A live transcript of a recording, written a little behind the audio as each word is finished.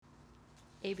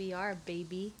ABR,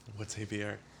 baby. What's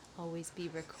ABR? Always be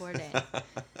recording.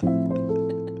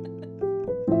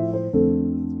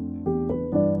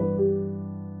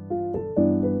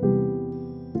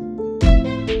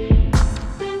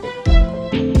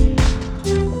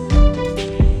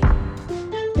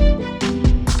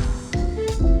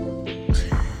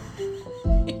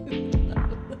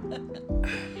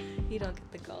 You don't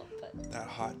get the gulp, but That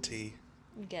hot tea.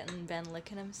 I'm getting Ben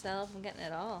licking himself. I'm getting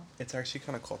it all. It's actually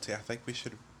kind of cold tea. I think we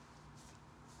should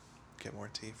get more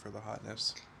tea for the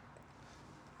hotness.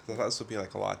 Because I thought this would be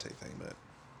like a latte thing, but...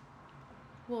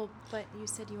 Well, but you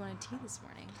said you wanted tea this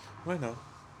morning. Why no?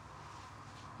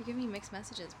 You're giving me mixed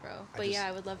messages, bro. I But just- yeah,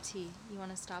 I would love tea. You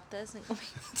want to stop this and go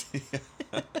make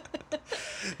tea?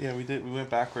 Yeah, we did. We went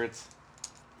backwards.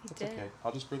 You That's did. okay.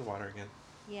 I'll just brew the water again.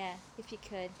 Yeah, if you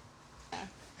could.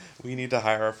 We need to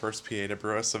hire our first PA to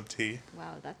brew us some tea.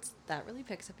 Wow, that really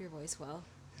picks up your voice well.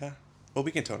 Yeah. Well,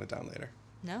 we can tone it down later.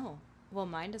 No. Well,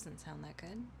 mine doesn't sound that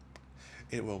good.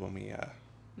 It will when we,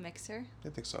 Mixer? I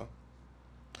think so.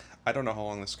 I don't know how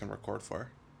long this can record for.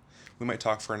 We might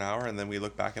talk for an hour and then we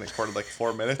look back and it recorded like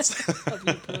 4 minutes. Of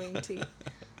you brewing tea.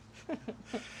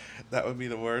 That would be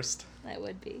the worst. That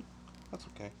would be. That's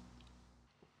okay.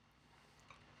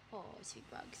 Oh, sweet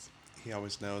bugs. He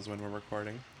always knows when we're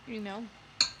recording. You know?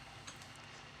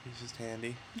 He's just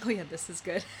handy. Oh yeah, this is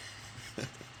good.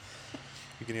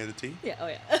 You can hear the tea? Yeah, oh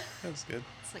yeah. That's good.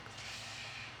 It's like,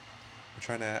 We're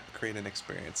trying to create an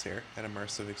experience here, an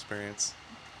immersive experience.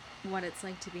 what it's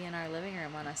like to be in our living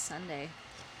room on a Sunday.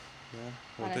 Yeah.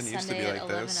 Well, On it a didn't used to Sunday be at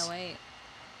like this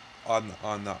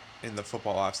 11:08. in the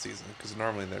football off season, because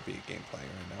normally there'd be a game playing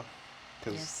right now.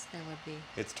 Because Yes, there would be.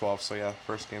 it's 12, so yeah,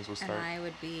 first games will start. And I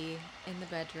would be in the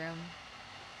bedroom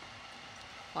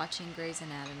watching Grey's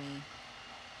Anatomy.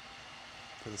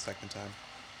 For the second time.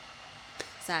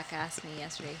 Zach asked me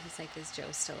yesterday, he's like, is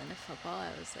Joe still into football? I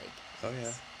was like, Oh yeah.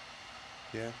 "Yes."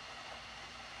 Yeah.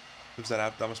 Was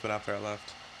that must have been after I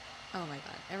left. Oh my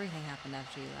god, everything happened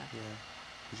after you left. Yeah.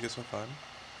 Did you get some fun?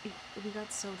 We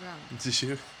got so drunk. Did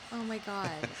you? Oh my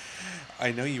god.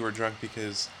 I know you were drunk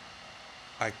because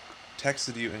I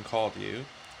texted you and called you,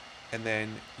 and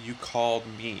then you called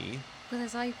me, Because I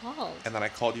saw you called. and then I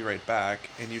called you right back,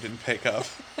 and you didn't pick up.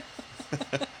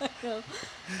 No.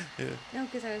 Yeah. No,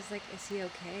 because I was like, is he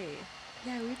okay?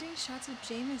 Yeah, we were doing shots of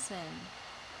Jameson.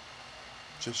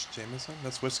 Just Jameson?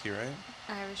 That's whiskey, right?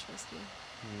 Irish whiskey.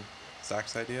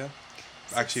 Zach's idea?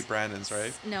 Actually, Brandon's,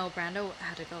 right? No, Brando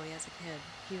had to go. He has a kid.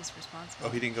 He was responsible. Oh,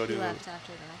 he didn't go He to- left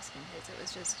after the Mexican place. It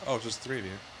was just... Oh, just 3 of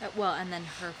you. well, and then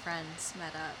her friends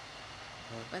met up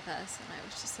Huh? with us, and I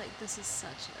was just like, this is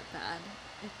such a bad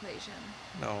equation.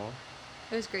 No.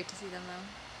 It was great to see them,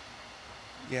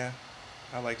 though. Yeah.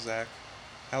 I like Zach.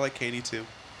 I like Katie, too.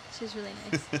 She's really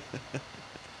nice.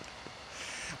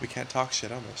 We can't talk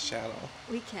shit on this channel.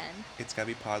 We can. It's gotta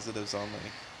be positives only.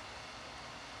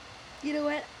 You know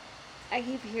what? I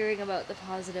keep hearing about the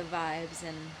positive vibes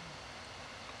and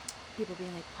people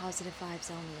being like, positive vibes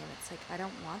only, and it's like, I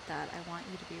don't want that. I want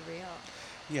you to be real.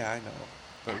 Yeah, I know.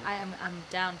 But And I'm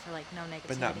down for like no negativity.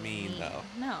 But not mean, though.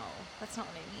 No, that's not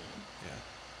what I mean.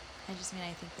 yeah. I just mean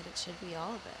I think that it should be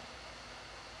all of it.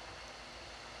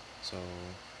 So,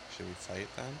 should we fight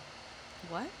then?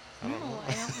 What? I No, don't know.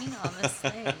 I don't mean on this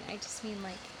thing. I just mean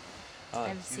like Oh,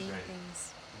 I'm he's seeing right.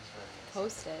 things He's right.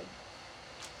 posted.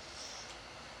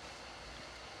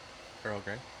 Earl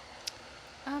Grey?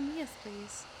 Yes,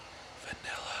 please.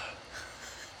 Vanilla.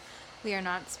 We are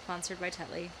not sponsored by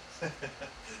Tetley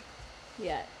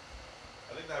yet.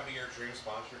 I think that'd be your dream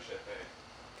sponsorship, eh?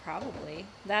 Probably.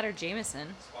 That or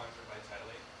Jameson. Sponsored by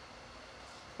Tylee.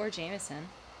 Or Jameson.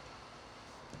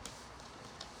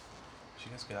 What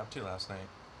you guys get up to last night?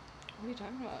 What are you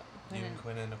talking about?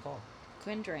 Quinn and Nicole.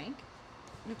 Quinn drank.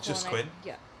 Nicole Just and I- Quinn?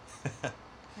 Yeah.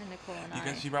 And Nicole and You I.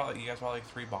 guys brought like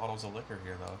 3 bottles of liquor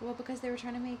here though. Well, because they were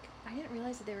trying to make... I didn't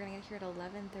realize that they were going to get here at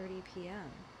 11:30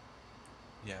 p.m.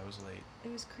 Yeah, it was late.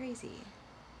 It was crazy.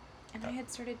 And I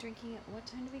had started drinking at... What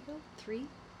time did we go? 3?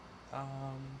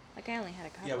 Like, I only had a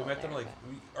couple. Yeah, we met them there, like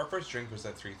but- our first drink was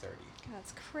at 3:30. God,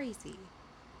 that's crazy.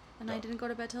 And I No. didn't go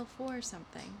to bed till 4 or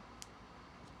something.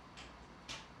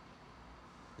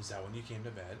 Is that when you came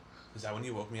to bed? Is that when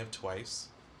you woke me up twice?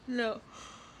 No.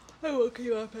 I woke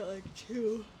you up at like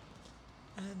 2.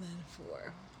 And then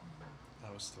 4.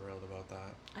 I was thrilled about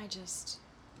that. I just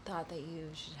thought that you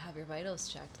should have your vitals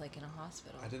checked like in a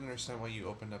hospital. I didn't understand why you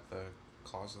opened up the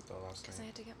closet though last Because I night.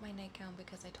 had to get my nightgown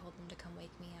because I told them to come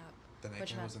wake me up. The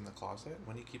which nightgown was meant- in the closet?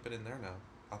 When do you keep it in there now?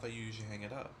 I thought you usually hang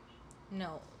it up.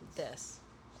 No, this.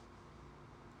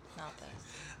 Not this.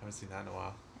 I haven't seen that in a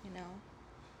while. I know.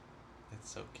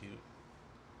 It's so cute.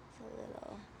 a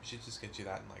little. We should just get you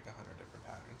that in like 100 different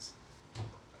patterns.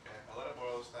 Okay, I'll let it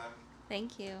boil this time.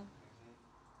 Thank you.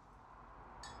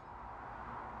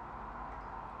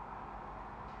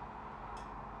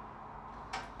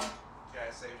 Yeah,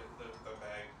 I saved the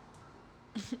bag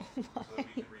so that we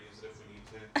can reuse it if we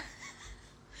need to.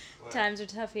 What? Times are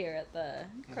tough here at the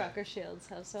Crocker Shields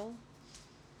household.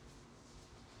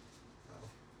 Oh.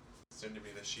 Soon to be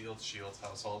the Shields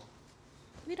household.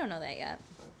 We don't know that yet.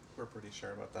 We're pretty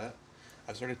sure about that.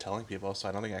 I've started telling people, so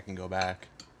I don't think I can go back.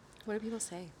 What do people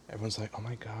say? Everyone's like, "Oh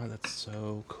my god, that's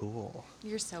so cool."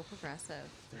 You're so progressive.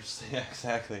 Yeah,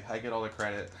 exactly. I get all the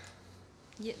credit.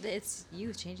 Yeah, it's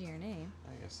you changing your name.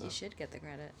 I guess so. You should get the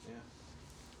credit. Yeah.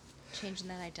 Changing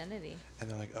that identity. And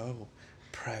they're like, "Oh,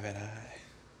 private eye."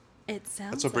 It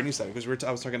sounds. That's what Brittany said because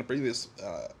I was talking to Brittany this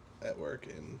at work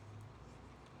and.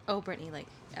 Oh, Brittany, like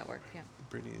at work, yeah.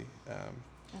 Brittany. I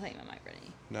thought you meant my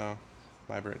Brittany. No,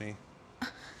 my Brittany.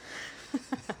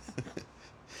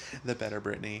 The better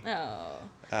Brittany. Oh.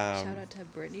 Shout out to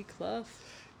Brittany Clough.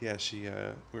 Yeah, she.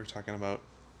 We were talking about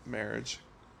marriage,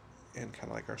 and kind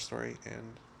of like our story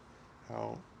and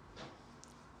how.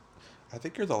 I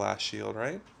think you're the last Shield,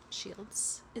 right?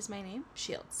 Shields is my name.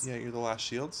 Shields. Yeah, you're the last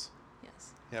Shields.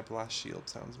 Yes. Yeah, but last Shield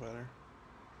sounds better.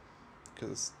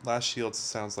 Because last Shields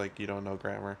sounds like you don't know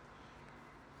grammar.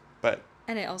 But.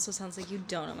 And it also sounds like you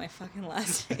don't know my fucking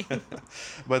last name.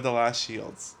 But the last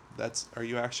Shields. Are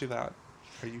you actually that?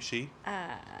 Are you she?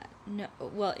 No.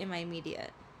 Well, in my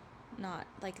immediate, not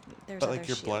like there's. But other like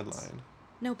your Shields. bloodline.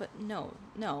 No, but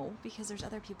no, because there's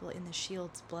other people in the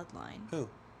Shields bloodline. Who?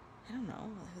 I don't know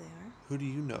who they are. Who do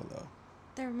you know though?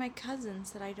 They're my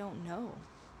cousins that I don't know.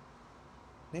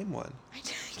 Name one. I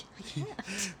can't.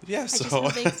 Yeah, I so just know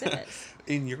they exist.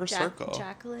 in your circle.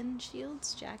 Jacqueline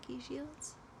Shields, Jackie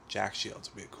Shields. Jack Shields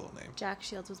would be a cool name. Jack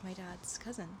Shields was my dad's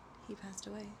cousin. He passed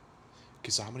away.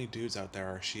 Because how many dudes out there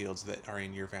are Shields that are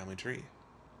in your family tree?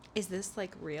 Is this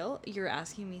like real? You're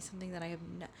asking me something that I have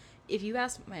no. If you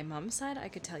asked my mom's side, I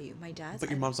could tell you. My dad's. But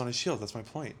your mom's not a Shield. That's my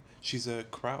point. She's a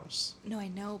Kraus. No, I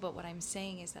know, but what I'm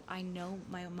saying is that I know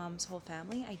my mom's whole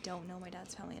family. I don't know my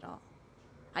dad's family at all.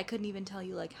 I couldn't even tell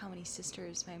you like how many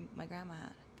sisters my grandma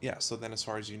had. Yeah, so then as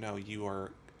far as you know, you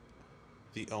are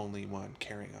the only one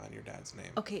carrying on your dad's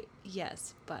name. Okay,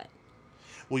 yes, but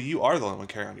Well, you are the only one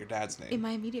carrying on your dad's name. in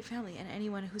my immediate family and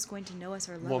anyone who's going to know us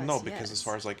or love us. Well, no, because yes. as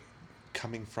far as like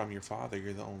coming from your father,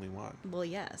 you're the only one. Well,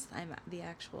 yes, I'm the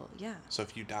actual, yeah. So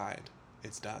if you died,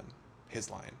 it's done. His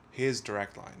line. His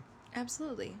direct line.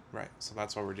 Absolutely. Right. So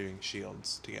that's why we're doing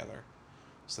Shields together.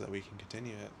 So that we can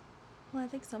continue it. Well, I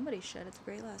think somebody should. It's a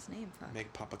great last name. Fuck.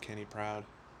 Make Papa Kenny proud.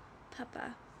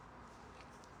 Papa.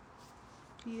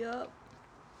 Yup.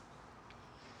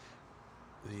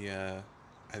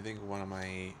 I think one of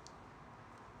my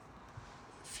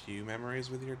few memories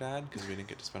with your dad, because we didn't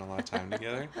get to spend a lot of time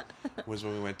together, was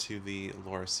when we went to the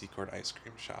Laura Secord ice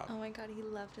cream shop. Oh my god, he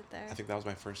loved it there. I think that was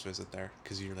my first visit there,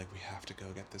 because you were like, we have to go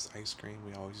get this ice cream.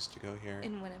 We always used to go here.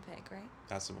 In Winnipeg, right?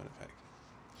 That's in Winnipeg.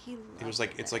 He loved It was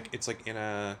like it there. it's like in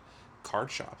a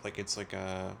card shop. Like it's like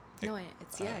a. No,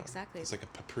 it's yeah, exactly. It's like a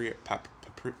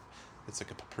it's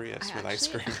like a Paprius I with ice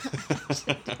cream.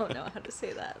 actually don't know how to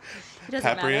say that. It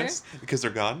doesn't Paprius? Because they're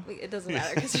gone? matter. It doesn't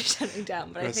matter because they're shutting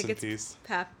down. But Rest I think in it's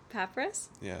peace. papyrus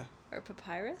Yeah. or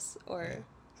papyrus or. Yeah.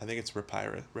 I think it's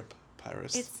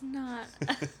Ripyrus. It's not.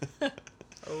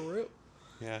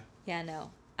 Yeah. Yeah,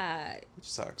 no. Which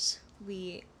sucks.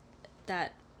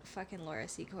 That fucking Laura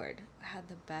Secord had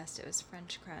the best. It was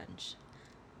French Crunch,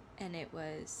 and it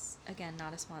was again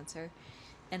not a sponsor,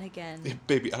 and again. Yeah,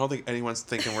 baby, I don't think anyone's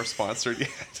thinking we're sponsored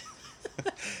yet.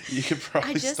 You could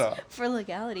probably stop. For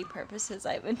legality purposes,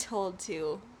 I've been told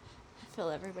to fill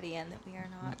everybody in that we are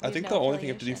not. I think the only thing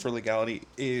you have to do for legality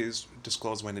is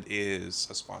disclose when it is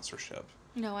a sponsorship.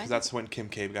 No, Because that's when Kim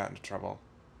K got into trouble.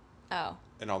 Oh.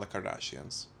 And all the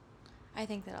Kardashians. I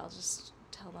think that I'll just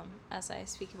tell them as I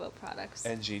speak about products.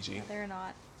 And Gigi. Whether or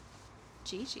not.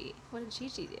 Gigi? What did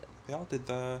Gigi do? They all did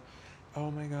the, oh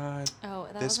my god, Oh,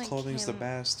 that this wasn't clothing's the Kim.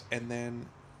 best. And then,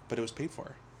 but it was paid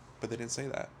for. But they didn't say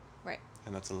that. Right.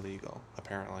 And that's illegal,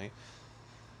 apparently.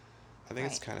 I think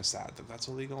it's Right. kind of sad that that's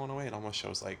illegal in a way. It almost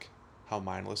shows, like, how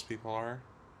mindless people are.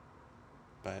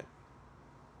 But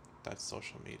that's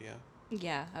social media.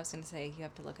 Yeah, I was going to say you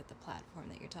have to look at the platform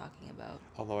that you're talking about.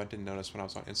 Although I didn't notice when I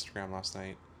was on Instagram last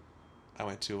night, I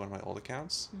went to one of my old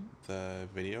accounts, the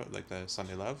video, like the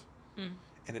Sunday Love,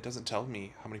 and it doesn't tell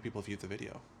me how many people viewed the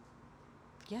video.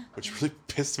 Yeah. Which really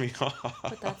pissed me off.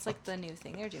 But that's like the new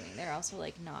thing they're doing. They're also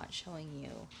like not showing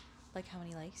you like how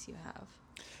many likes you have.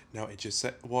 No, it just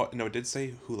said, well, no, it did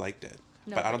say who liked it.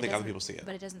 No, but I don't it think other doesn't- people see it.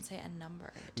 But it doesn't say a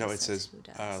number. No, it just says, who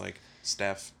does. like,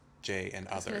 Steph Jay and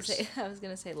others. I was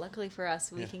gonna say, luckily for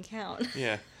us, we Yeah. can count.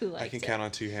 Yeah, Who liked I can it. count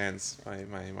on two hands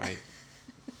my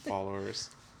followers.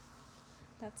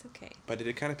 That's okay. But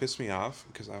it kind of pissed me off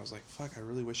because I was like, fuck, I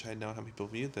really wish I had known how people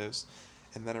viewed this.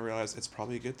 And then I realized it's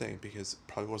probably a good thing because it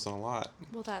probably wasn't a lot.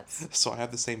 Well, that's So I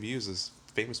have the same views as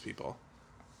famous people,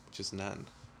 which is none.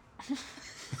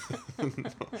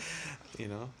 You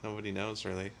know, nobody knows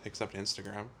really, except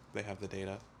Instagram. They have the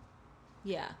data.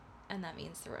 yeah, and that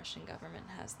means the Russian government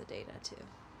has the data too.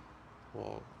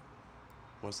 Well,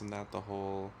 wasn't that the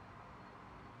whole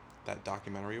that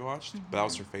documentary you watched? But that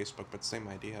was for Facebook, but same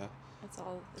idea. It's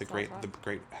all The great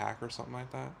hack or something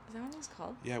like that. Is that what it was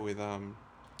called? Yeah, with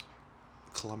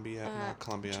Columbia, not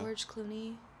Columbia. George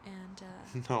Clooney and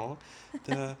No,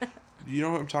 the you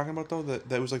know what I'm talking about though.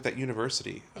 That was like that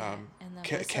university. yeah, and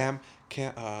the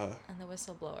and the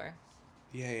whistleblower.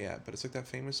 Yeah, but it's like that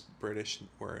famous British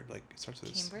word, like it starts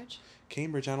with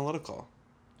Cambridge Analytical.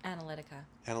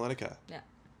 Analytica. Yeah,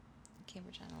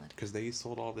 Cambridge Analytica. Because they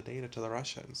sold all the data to the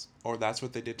Russians, or that's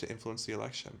what they did to influence the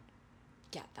election.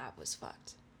 Yeah, that was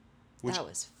fucked. That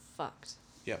was fucked.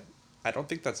 Yeah, I don't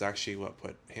think that's actually what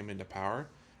put him into power.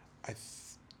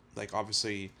 Like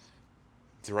obviously,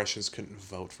 the Russians couldn't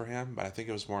vote for him, but I think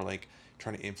it was more like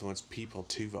trying to influence people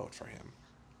to vote for him.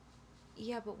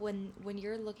 Yeah, but when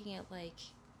you're looking at like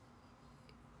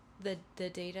the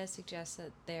data suggests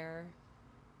that they're,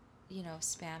 you know,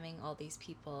 spamming all these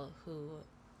people who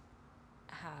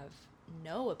have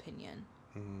no opinion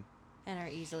Mm-hmm. and are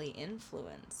easily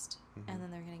influenced, Mm-hmm. and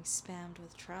then they're getting spammed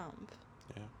with Trump.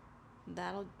 Yeah.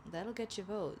 That'll get you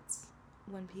votes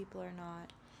when people are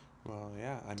not Well,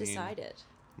 yeah, I mean, decided.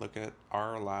 look at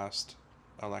our last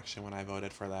election when I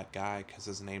voted for that guy because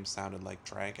his name sounded like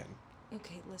Dragon.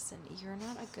 Okay, listen, you're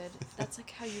not a good. That's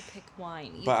like how you pick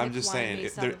wine. You But pick I'm just wine saying,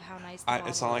 based off of how nice the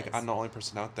it's not bottle like is. I'm the only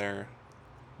person out there.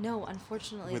 No,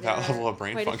 unfortunately, with there that are level of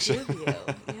brain quite function. a few of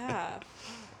you. Yeah.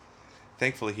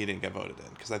 Thankfully, he didn't get voted in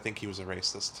because I think he was a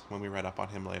racist when we read up on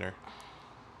him later.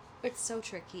 It's so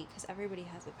tricky because everybody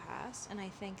has a past, and I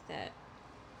think that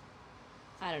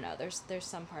I don't know. There's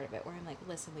some part of it where I'm like,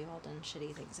 listen, we've all done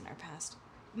shitty things in our past,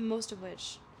 most of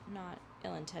which not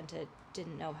ill-intended.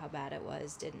 Didn't know how bad it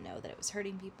was. Didn't know that it was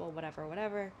hurting people.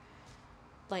 Whatever.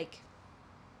 Like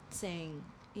saying,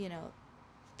 you know,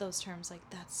 those terms like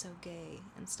that's so gay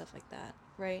and stuff like that,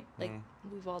 right? Like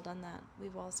we've all done that.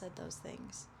 We've all said those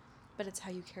things, but it's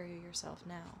how you carry yourself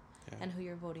now and who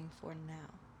you're voting for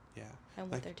now. Yeah. And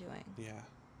what they're doing. Yeah.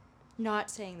 Not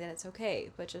saying that it's okay,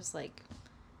 but just like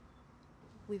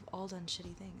we've all done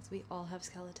shitty things. We all have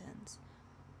skeletons.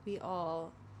 We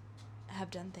all have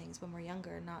done things when we're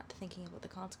younger, not thinking about the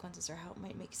consequences or how it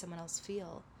might make someone else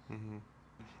feel. Mm-hmm.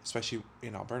 Especially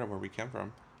in Alberta, where we came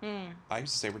from. I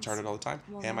used to say retarded all the time,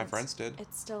 and my friends did.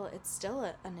 It's still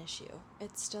an issue.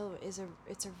 It still is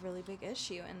it's a really big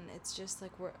issue, and it's just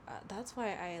like we're. That's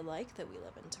why I like that we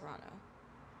live in Toronto.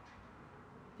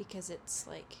 Because it's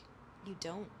like,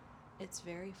 it's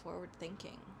very forward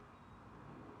thinking.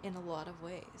 In a lot of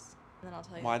ways. And then I'll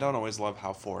tell you. Well, I don't always love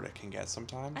how forward it can get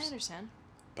sometimes. I understand.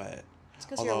 But it's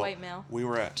because you're a white male. We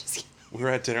were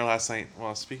at dinner last night.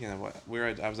 Well, speaking of what,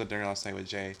 I was at dinner last night with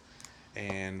Jay,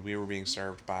 and we were being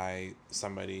served by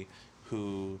somebody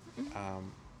who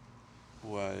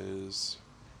was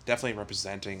definitely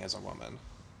representing as a woman.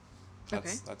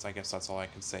 That's I guess that's all I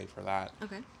can say for that.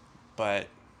 Okay. But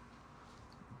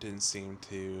didn't seem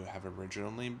to have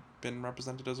originally been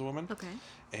represented as a woman. Okay.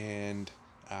 And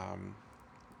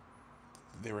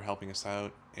they were helping us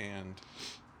out, and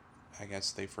I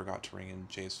guess they forgot to bring in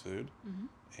Jay's food.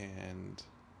 Mm-hmm. And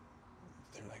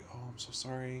they're like, "Oh, I'm so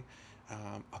sorry.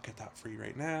 I'll get that for you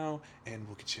right now, and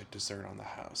we'll get you a dessert on the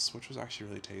house," which was actually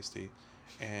really tasty.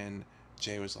 And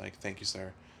Jay was like, "Thank you,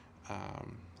 sir."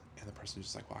 And the person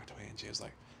just like walked away, and Jay was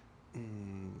like,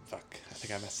 "Fuck, I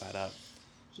think I messed that up."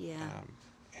 Yeah.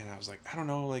 And I was like, I don't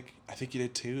know, like, I think you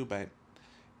did too, but,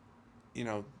 you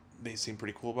know, they seem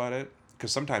pretty cool about it.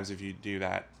 Because sometimes if you do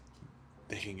that,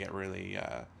 they can get really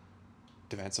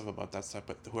defensive about that stuff.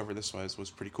 But whoever this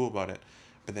was pretty cool about it.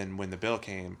 But then when the bill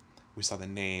came, we saw the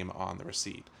name on the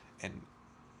receipt, and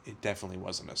it definitely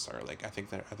wasn't a star. Like, I think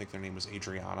their name was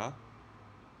Adriana.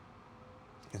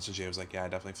 And so Jay was like, yeah, I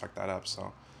definitely fucked that up.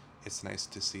 So it's nice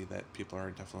to see that people are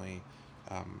definitely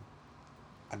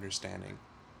understanding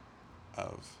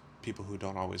of people who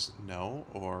don't always know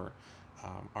or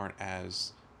aren't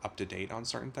as up to date on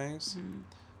certain things.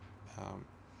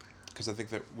 Because I think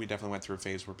that we definitely went through a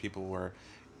phase where people were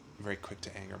very quick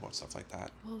to anger about stuff like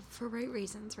that. Well, for right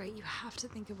reasons, right? You have to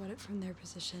think about it from their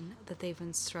position that they've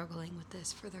been struggling with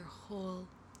this for their whole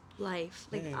life.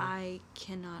 Like, Yeah. I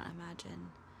cannot imagine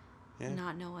Yeah.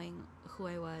 not knowing who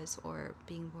I was or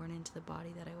being born into the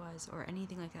body that I was or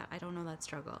anything like that. I don't know that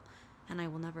struggle, and I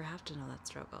will never have to know that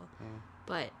struggle.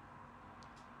 But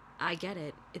I get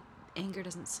it. Anger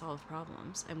doesn't solve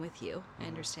problems. I'm with you. I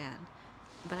understand.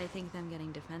 But I think them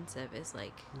getting defensive is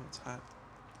like, It's hot.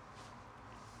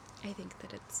 I think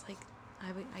that it's like,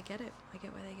 I get it. I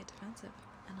get why they get defensive.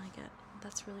 And I get,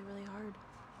 that's really, really hard.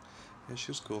 Yeah, she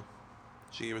was cool.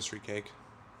 She gave us free cake.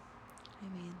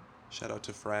 I mean, Shout out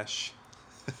to Fresh.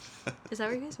 is that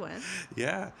where you guys went?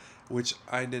 Yeah, which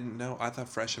I didn't know. I thought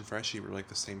Fresh and Freshie were like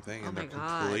the same thing, Oh and my they're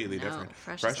God, completely no. different.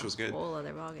 Fresh was is a good. whole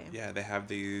other ballgame. Yeah, they have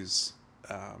these.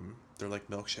 They're like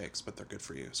milkshakes, but they're good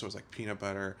for you. So it's like peanut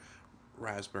butter,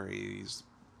 raspberries.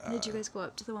 Did you guys go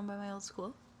up to the one by my old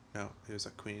school? No, it was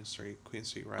at Queen Street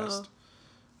West.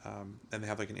 And they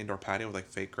have like an indoor patio with like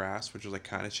fake grass, which was like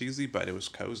kind of cheesy, but it was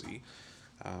cozy.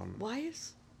 Why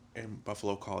is... And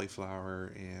buffalo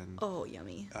cauliflower and Oh,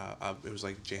 yummy. it was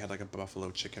like Jay had like a buffalo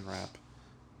chicken wrap.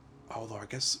 Although I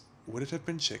guess would it have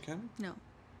been chicken? No.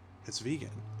 It's vegan.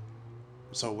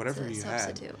 So whatever It's a you had,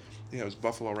 substitute. yeah, it was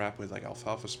buffalo wrap with like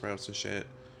alfalfa sprouts and shit.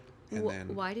 And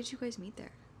then Why did you guys meet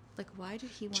there? Like, why did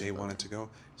he want Jay to go wanted there? to go.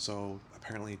 So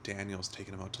apparently Daniel's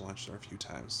taken him out to lunch there a few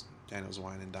times. Daniel's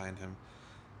wine and dined him.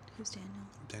 Who's Daniel?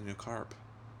 Daniel Karp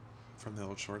from the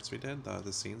old shorts we did,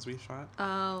 the scenes we shot.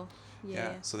 Oh,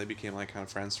 yeah. So they became like kind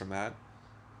of friends from that,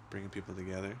 bringing people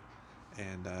together.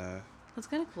 And That's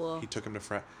kind of cool. he took him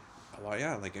to a lot,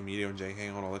 yeah, like Emilio and Jay hang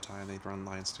out all the time. They'd run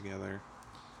lines together.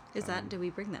 Is that... Do we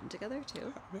bring them together,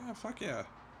 too? Yeah, fuck yeah.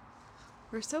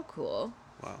 We're so cool.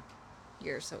 Wow.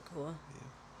 You're so cool.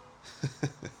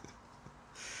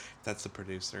 That's the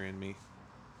producer in me.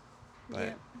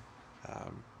 But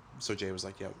so Jay was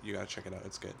like, "Yo, you gotta check it out.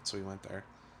 It's good." So we went there,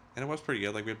 and it was pretty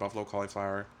good. Like we had buffalo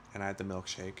cauliflower, and I had the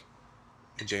milkshake,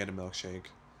 and Jay had a milkshake,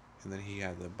 and then he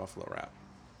had the buffalo wrap,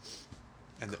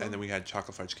 and and then we had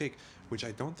chocolate fudge cake, which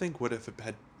I don't think would have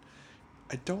had.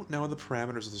 I don't know the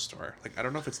parameters of the store. Like I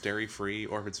don't know if it's dairy free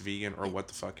or if it's vegan or what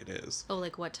the fuck it is. Oh,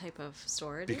 like what type of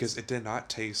store it Because is? it did not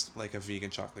taste like a vegan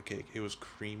chocolate cake. It was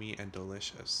creamy and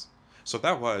delicious. So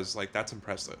that was like that's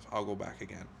impressive. I'll go back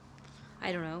again.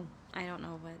 I don't know. I don't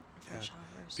know what Fresh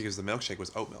offers. Because the milkshake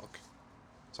was oat milk.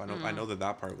 So I know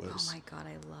that part was. Oh my God,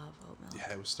 I love oat milk.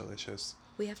 Yeah, it was delicious.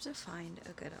 We have to find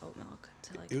a good oat milk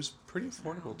to like. It was pretty use in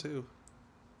our affordable home. too.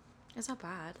 It's not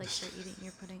bad. Like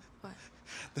you're putting what?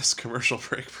 This commercial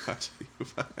break brought to you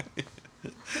by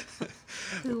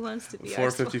Who wants to be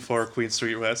 454 Queen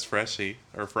Street West Freshie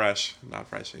or Fresh, not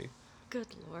Freshie. Good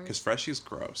Lord. Because Freshie's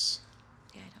gross.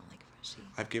 Yeah, I don't like Freshie.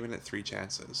 I've given it 3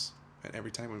 chances, and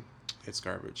every time it's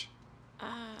garbage.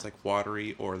 It's like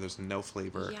watery, or there's no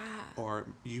flavor. Yeah. Or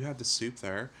you had the soup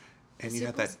there, and The you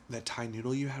had soup that Thai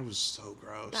noodle you had was so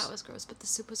gross. That was gross, but the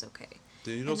soup was okay.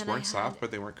 The noodles then I weren't soft, had-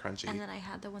 but they weren't crunchy. And then I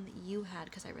had the one that you had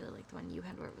because I really liked the one you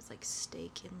had where it was like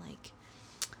steak and like.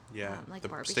 Yeah, like the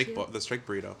barbecue. steak bowl, the steak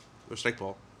burrito, the steak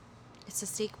bowl. It's a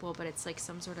steak bowl, but it's like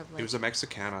some sort of like. It was a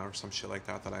Mexicana or some shit like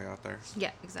that I got there.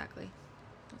 Yeah, exactly.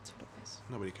 That's what it was.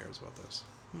 Nobody cares about this.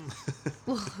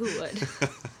 Well, who would?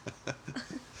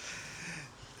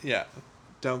 Yeah,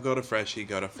 don't go to Freshie,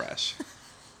 go to Fresh.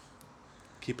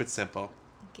 Keep it simple.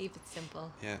 Keep it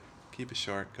simple. Yeah, keep it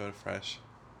short. Go to Fresh.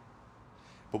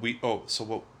 But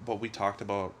what we talked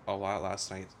about a lot last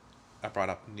night, I brought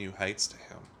up New Heights to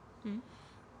him,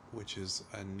 which is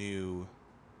a new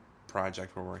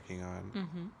project we're working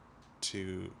on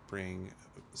to bring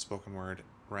spoken word,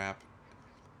 rap,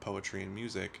 poetry, and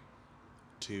music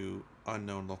to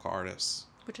unknown local artists.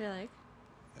 Which I like.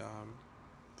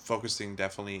 Focusing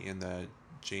definitely in the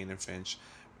Jane and Finch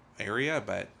area,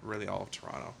 but really all of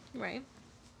Toronto. Right.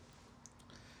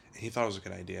 And he thought it was a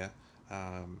good idea.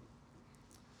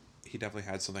 He definitely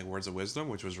had some like words of wisdom,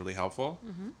 which was really helpful.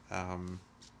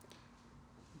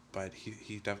 But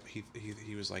he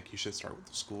was like, you should start with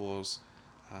the schools.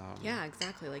 Yeah,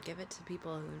 exactly. Like give it to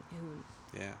people who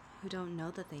Yeah. who don't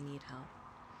know that they need help,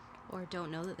 or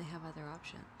don't know that they have other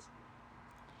options.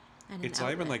 And It's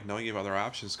not even like knowing you have other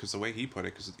options, because the way he put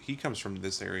it, because he comes from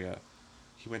this area.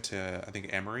 He went to, I think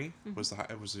Emory was the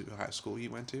high school he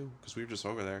went to, because we were just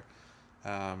over there.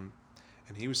 And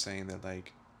he was saying that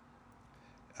like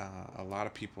a lot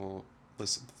of people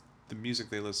listen, the music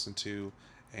they listen to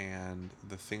and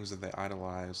the things that they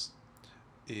idolize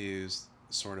is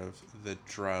sort of the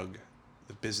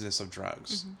business of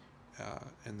drugs,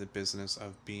 and the business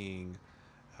of being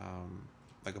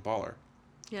like a baller.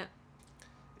 Yeah.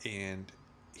 And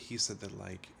he said that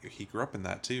like he grew up in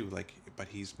that too, like, but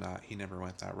he never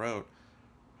went that road.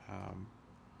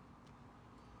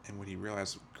 And what he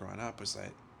realized growing up was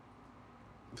that,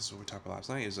 this is what we talked about last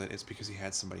night, is that it's because he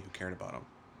had somebody who cared about him.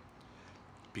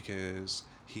 because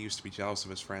he used to be jealous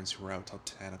of his friends who were out till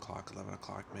 10 o'clock, 11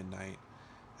 o'clock, midnight,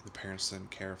 and the parents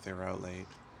didn't care if they were out late.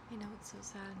 I know, it's so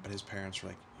sad. But his parents were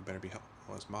like, you better be home.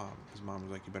 Well, his mom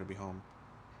was like, you better be home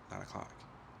 9 o'clock.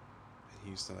 And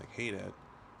he used to like hate it.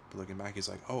 But looking back, he's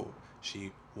like, oh,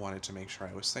 she wanted to make sure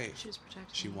I was safe. She was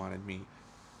protecting She me. wanted me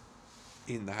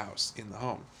in the house, in the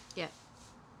home. Yeah.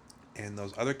 And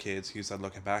those other kids, he said,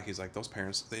 looking back, he's like, those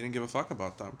parents, they didn't give a fuck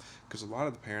about them. Because a lot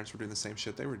of the parents were doing the same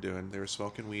shit they were doing. They were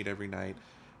smoking weed every night.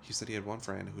 He said he had one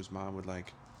friend whose mom would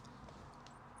like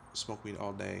smoke weed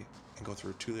all day and go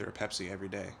through a 2 liter of Pepsi every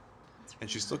day. That's And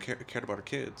she really still hard. cared about her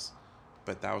kids.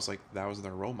 But that was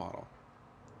their role model.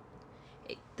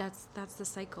 That's the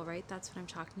cycle, right? That's what I'm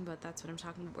talking about. That's what I'm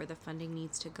talking about, where the funding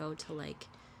needs to go to like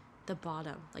the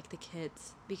bottom, like the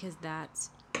kids, because that's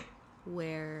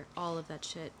where all of that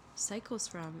shit cycles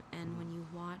from. And when you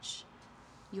watch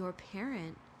your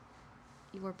parent,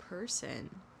 your person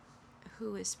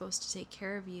who is supposed to take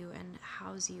care of you and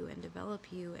house you and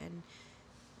develop you and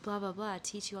blah blah blah,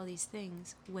 teach you all these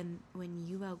things, when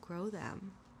you outgrow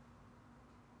them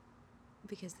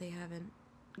because they haven't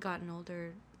gotten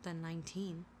older than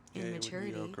 19 in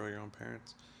maturity, When you outgrow your own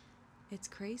parents. it's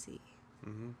crazy.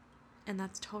 Mm-hmm. And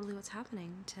that's totally what's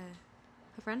happening to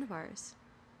a friend of ours.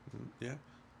 Yeah.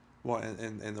 Well,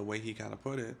 and the way he kind of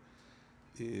put it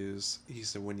is, he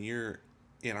said, when you're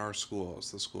in our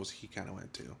schools, the schools he kind of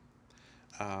went to,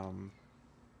 I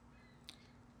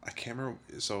can't remember.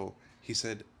 So he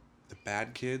said the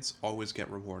bad kids always get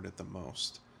rewarded the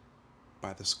most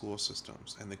by the school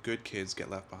systems, and the good kids get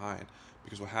left behind.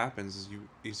 Because what happens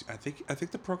is I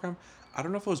think the program, I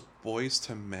don't know if it was Boys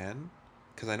to Men,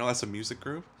 because I know that's a music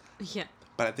group, Yeah.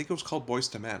 but I think it was called Boys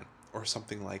to Men or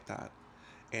something like that.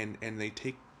 And they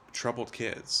take troubled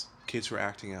kids who are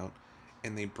acting out,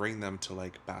 and they bring them to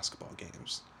like basketball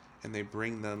games, and they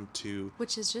bring them to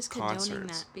Which is just condoning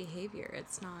concerts. that behavior.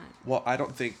 It's not. Well, I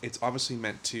don't think it's obviously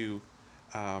meant to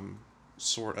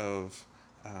sort of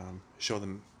show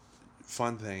them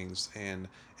fun things and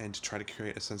to try to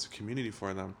create a sense of community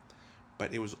for them.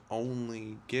 But it was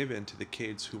only given to the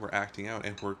kids who were acting out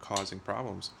and who were causing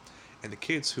problems. And the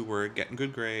kids who were getting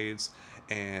good grades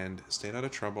and stayed out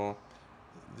of trouble,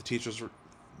 the teachers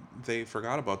they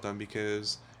forgot about them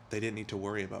because they didn't need to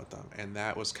worry about them. And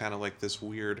that was kind of like this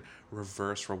weird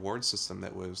reverse reward system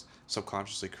that was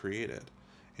subconsciously created.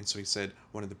 And so he said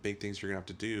one of the big things you're going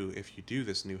to have to do if you do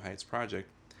this New Heights project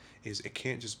is it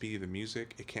can't just be the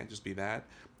music, it can't just be that.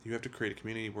 You have to create a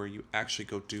community where you actually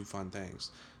go do fun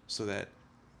things so that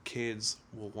kids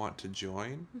will want to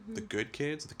join, the good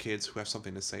kids, the kids who have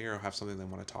something to say or have something they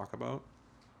want to talk about,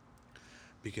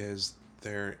 because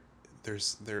they're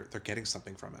getting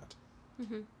something from it.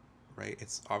 Mm-hmm. Right?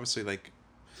 It's obviously like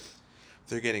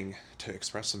they're getting to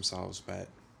express themselves, but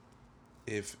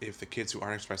if the kids who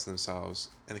aren't expressing themselves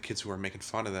and the kids who are making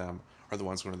fun of them are the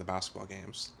ones going to the basketball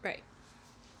games, Right.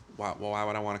 why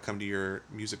would I want to come to your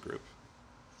music group?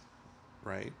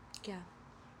 Right? Yeah.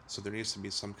 So there needs to be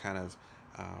some kind of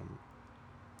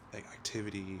like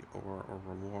activity or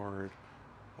reward,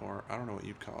 or I don't know what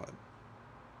you'd call it.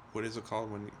 What is it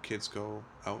called when kids go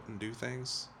out and do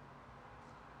things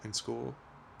in school?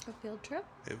 A field trip?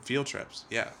 Field trips.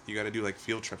 Yeah, you got to do like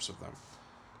field trips with them,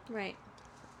 Right.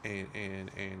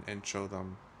 and show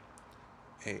them,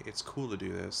 hey, it's cool to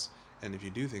do this, and if you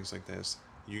do things like this,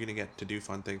 you're gonna get to do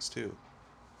fun things too.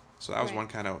 So that was Right. one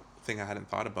kind of thing I hadn't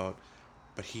thought about,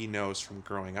 but he knows from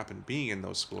growing up and being in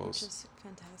those Which schools is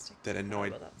fantastic. that I forgot annoyed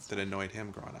about that stuff.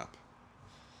 him growing up.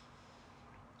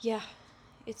 Yeah,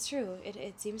 it's true.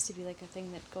 It seems to be like a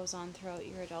thing that goes on throughout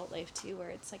your adult life too, where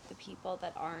it's like the people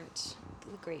that aren't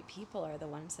the great people are the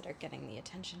ones that are getting the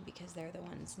attention because they're the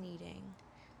ones needing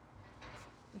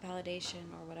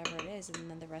validation or whatever it is, and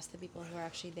then the rest of the people who are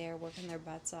actually there working their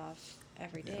butts off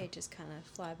every day Yeah. just kind of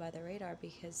fly by the radar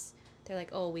because they're like,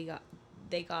 oh, we got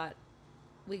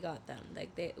them.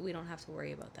 Like we don't have to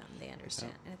worry about them. They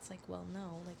understand. And it's like, well,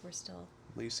 no, like we're still.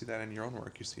 Well, you see that in your own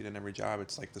work. You see it in every job.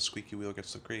 It's like the squeaky wheel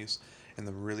gets the grease, and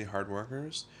the really hard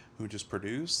workers who just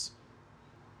produce,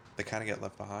 they kind of get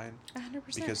left behind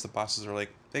 100%. because the bosses are like,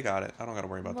 they got it. I don't got to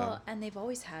worry about Well, them. and they've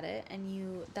always had it,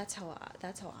 and that's how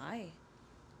I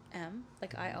am.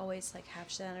 Like I always like have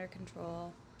shit under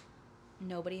control.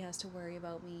 Nobody has to worry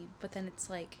about me. But then it's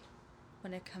like,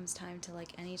 when it comes time to like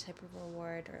any type of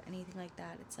reward or anything like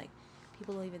that, it's like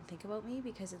people don't even think about me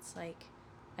because it's like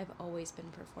I've always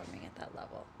been performing at that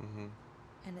level. Mm-hmm.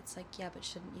 And it's like, yeah, but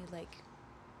shouldn't you like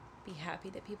be happy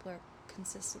that people are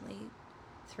consistently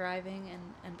thriving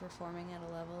and performing at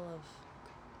a level of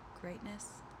greatness?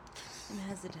 I'm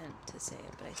hesitant to say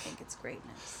it, but I think it's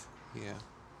greatness. Yeah.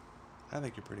 I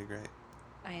think you're pretty great.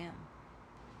 I am.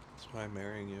 That's why I'm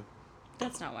marrying you.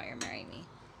 That's not why you're marrying me.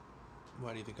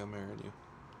 Why do you think I'm marrying you?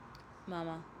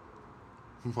 Mama.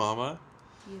 Mama?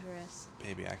 Uterus.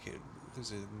 Baby, I could.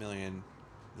 There's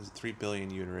 3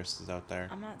 billion uteruses out there.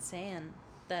 I'm not saying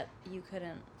that you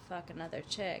couldn't fuck another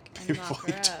chick and knock Why are her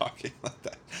you up. talking like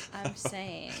that? I'm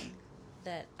saying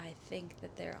that I think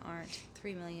that there aren't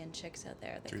 3 million chicks out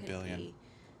there that 3 could billion. be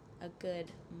a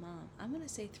good mom. I'm going to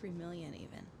say 3 million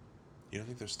even. You don't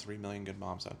think there's 3 million good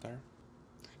moms out there?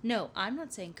 No, I'm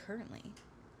not saying currently.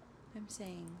 I'm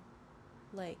saying,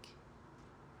 like,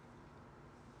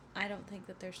 I don't think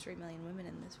that there's 3 million women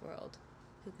in this world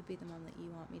who could be the mom that you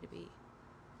want me to be.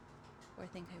 Or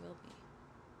think I will be.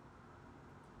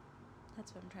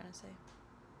 That's what I'm trying to say.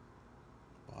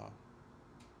 Wow.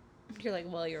 You're like,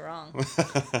 well, you're wrong.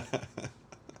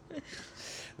 I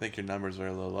think your numbers are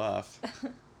a little off.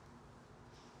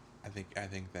 I think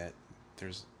that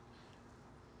there's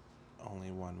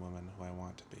only one woman who I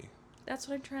want to be. That's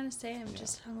what I'm trying to say. I'm Yeah.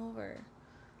 just hungover.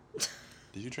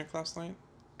 Did you drink last night?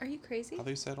 Are you crazy? I thought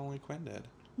you said only Quinn did.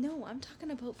 No, I'm talking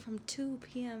about from 2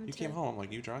 p.m. You to... came home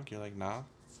like, you drunk? You're like, nah.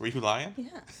 Were you lying?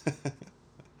 Yeah.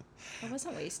 I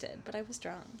wasn't wasted, but I was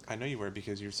drunk. I know you were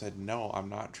because you said, no, I'm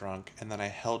not drunk. And then I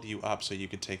held you up so you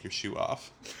could take your shoe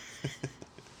off.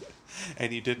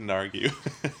 And you didn't argue.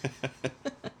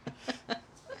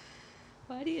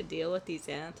 Why do you deal with these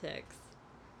antics?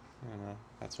 I don't know.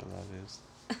 That's what love is.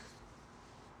 You're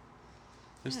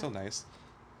Yeah. still nice.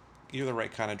 You're the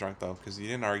right kind of drunk, though, because you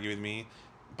didn't argue with me,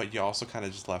 but you also kind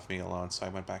of just left me alone, so I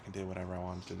went back and did whatever I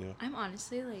wanted to do. I'm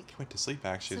honestly, like, You went to sleep,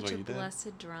 actually, is such what a you did.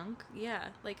 blessed drunk. Yeah,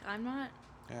 like, I'm not...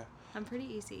 Yeah. I'm pretty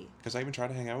easy. Because I even tried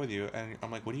to hang out with you, and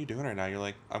I'm like, what are you doing right now? You're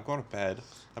like, I'm going to bed.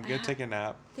 I'm going to take a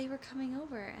nap. They were coming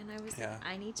over, and I was Yeah. like,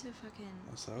 I need to fucking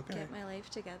I said, okay. get my life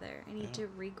together. I need Yeah. to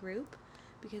regroup,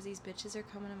 because these bitches are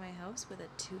coming to my house with a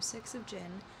 2-6 of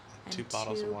gin and 2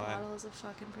 bottles of wine. bottles of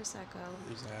fucking Prosecco.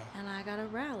 Yeah. And I got to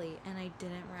rally, and I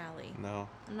didn't rally. No.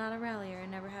 I'm not a rallier. I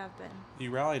never have been.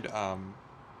 You rallied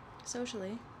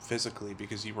Socially. physically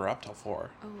because you were up till 4.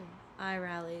 Oh, I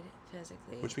rallied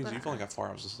physically. Which means but you've only got 4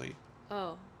 hours of sleep.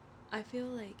 Oh, I feel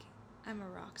like I'm a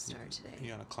rock star today.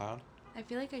 You on a cloud? I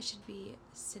feel like I should be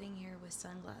sitting here with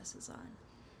sunglasses on,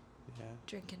 Yeah.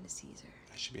 drinking to Caesar.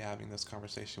 I should be having this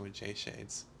conversation with Jay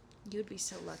Shades. You'd be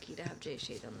so lucky to have Jay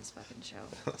Shades on this fucking show.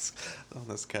 On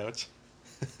this couch.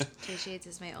 Jay Shades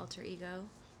is my alter ego,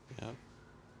 Yeah.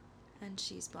 and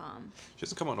she's bomb. She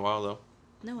hasn't come on in a while, though,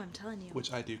 No, I'm telling you.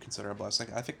 which I do consider a blessing.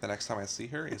 I think the next time I see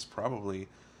her is probably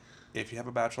if you have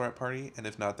a bachelorette party, and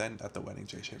if not, then at the wedding,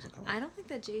 Jay Shades will come on. I don't think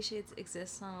that Jay Shades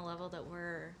exists on a level that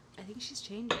I think she's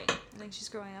changing. I think she's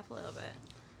growing up a little bit.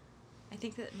 I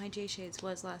think that my Jay Shades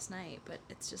was last night, but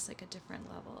it's just like a different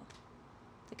level.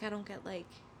 Like I don't get like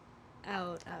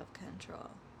out of control.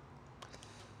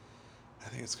 I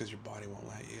think it's because your body won't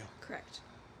let you. Correct.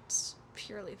 It's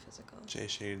purely physical. Jay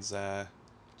Shades,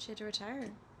 She had to retire.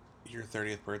 your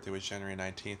 30th birthday was January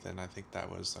 19th, and I think that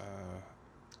was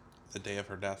the day of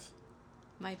her death.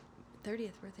 My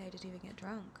 30th birthday, I didn't even get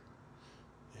drunk.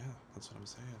 Yeah, that's what I'm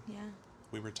saying. Yeah.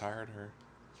 We retired her.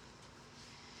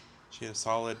 She had a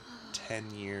solid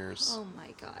 10 years. Oh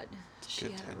my god. She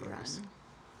Good had 10 a run. years.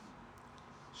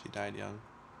 She died young.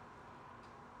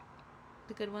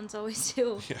 The good ones always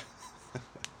do. Yeah.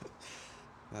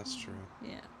 That's true.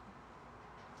 Yeah.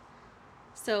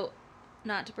 So,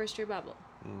 not to burst your bubble,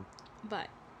 Mm. but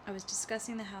I was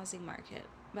discussing the housing market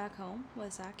back home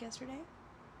with Zach yesterday.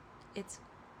 It's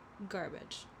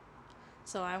garbage.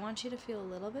 So I want you to feel a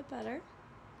little bit better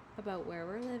about where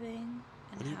we're living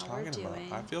and What are you how we're talking doing.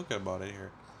 about? I feel good about it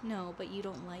here. No, but you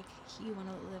don't like, you want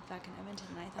to live back in Edmonton,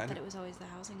 and I thought I that kn- it was always the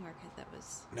housing market that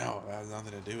was... No, that has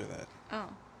nothing to do with it. Oh.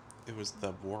 It was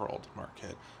the world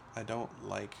market. I don't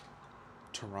like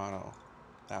Toronto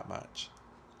that much.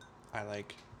 I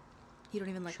like You don't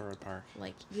even like... Sherwood Park.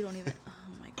 Like, you don't even... Oh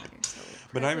my god, you're so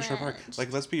But not even Sherwood Park. privileged.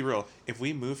 Like, let's be real. If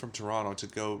we moved from Toronto to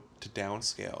go to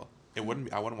downscale, it wouldn't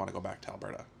be, I wouldn't want to go back to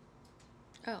Alberta.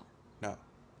 Oh. No.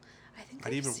 I think I'd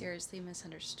I've even- seriously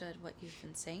misunderstood what you've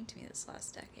been saying to me this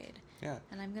last decade. Yeah.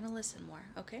 And I'm gonna listen more,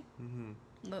 okay? Mm-hmm.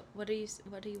 What do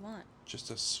you want?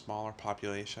 Just a smaller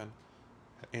population.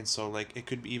 And so, like, it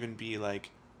could even be,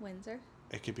 like, Windsor?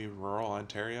 it could be rural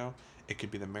Ontario. It could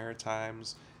be the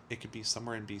Maritimes. It could be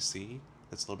somewhere in BC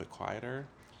that's a little bit quieter.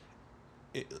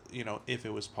 It, you know, if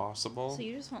it was possible. So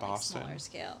you just want Boston. like smaller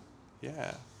scale.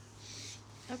 Yeah.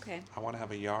 Okay. I want to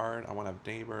have a yard. I want to have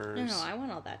neighbors. No, I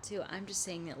want all that too. I'm just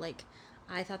saying that, like,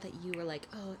 I thought that you were like,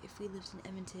 oh, if we lived in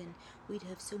Edmonton, we'd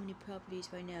have so many properties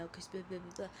by now, because blah, blah,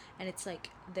 blah, blah. And it's like,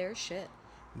 they're shit.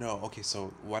 No, okay,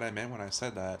 so what I meant when I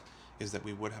said that is that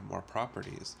we would have more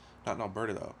properties. Not in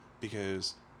Alberta, though,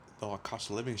 because the cost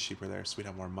of living is cheaper there, so we'd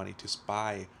have more money to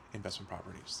buy investment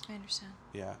properties. I understand.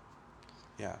 Yeah,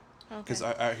 yeah. Okay. Because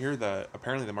I hear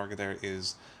apparently the market there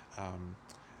is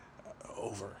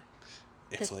over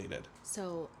inflated.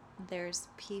 So there's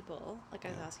people, like I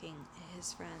was Yeah. asking,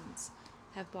 his friends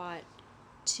have bought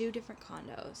 2 different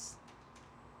condos,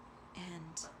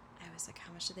 and I was like,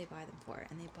 how much did they buy them for?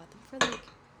 And they bought them for like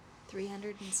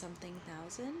 300 and something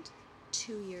thousand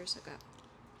 2 years ago.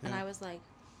 And Yeah. I was like,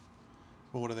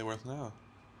 Well, what are they worth now?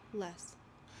 less.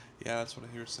 Yeah, that's what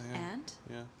I hear saying. And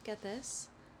Yeah. get this,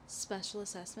 special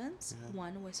assessments. Yeah.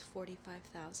 One was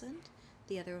 45,000.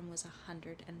 The other one was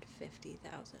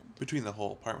 150,000. Between the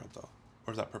whole apartment, though,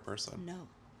 or is that per person? No,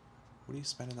 What are you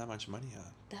spending that much money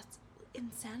on? that's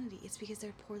insanity. It's because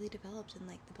they're poorly developed and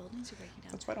like the buildings are breaking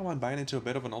down. That's why I don't mind buying into a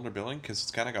bit of an older building, because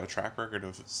it's kind of got a track record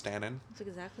of standing. That's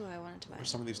exactly why I wanted to buy Or it.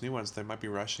 some of these new ones, they might be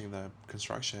rushing the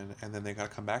construction, and then they got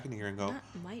to come back in here and go, That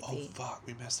might oh be. fuck,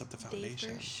 we messed up the They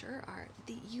foundation. for sure are.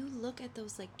 You look at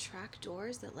those like track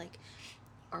doors that like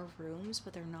are rooms,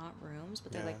 but they're not rooms,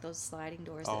 but they're Yeah. like those sliding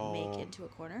doors that make Oh, it into a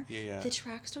corner. yeah, yeah. The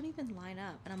tracks don't even line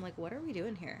up, and I'm like, what are we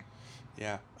doing here?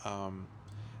 Yeah.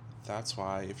 That's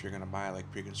why if you're gonna buy like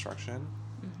pre-construction,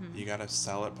 Mm-hmm. you gotta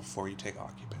sell it before you take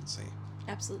occupancy.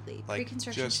 Absolutely. Like,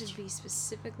 Pre-construction just- should be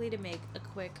specifically to make a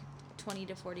quick 20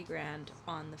 to 40 grand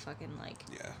on the fucking like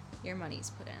Yeah. your money's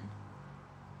put in.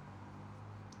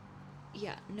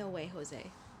 Yeah, no way,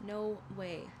 Jose. No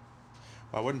way.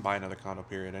 Well, I wouldn't buy another condo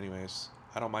period, anyways.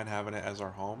 I don't mind having it as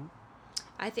our home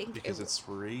I think because it's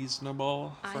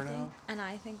reasonable for now.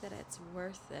 I think that it's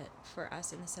worth it for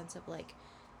us in the sense of like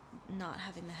not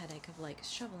having the headache of like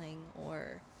shoveling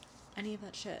or any of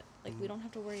that shit. Like we don't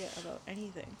have to worry about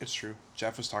anything. It's true.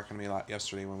 Jeff was talking to me a lot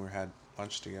yesterday when we had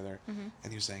lunch together, Mm-hmm.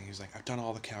 and he was saying, he's like, I've done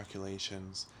all the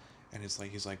calculations, and he's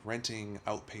like renting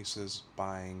outpaces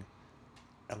buying,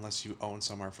 unless you own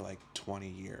somewhere for like 20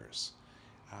 years.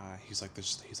 He's like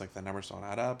the numbers don't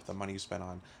add up. The money you spend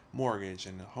on mortgage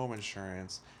and home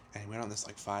insurance, and he went on this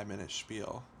like 5-minute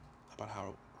spiel about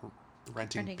how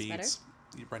renting Renting's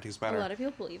renting's better. A lot of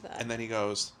people believe that. And then he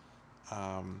goes,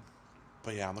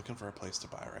 but yeah, I'm looking for a place to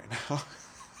buy right now.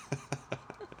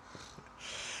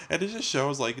 And it just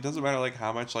shows, like, it doesn't matter, like,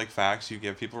 how much, like, facts you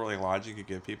give people or, like, logic you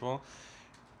give people.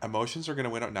 Emotions are going to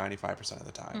win out 95% of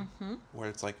the time. Mm-hmm. Where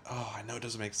it's like, oh, I know it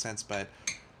doesn't make sense, but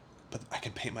I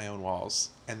can paint my own walls,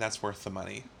 and that's worth the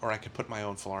money. Or I could put my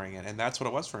own flooring in. And that's what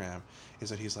it was for him, is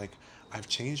that he's like, I've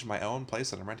changed my own place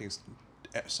that I'm renting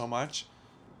so much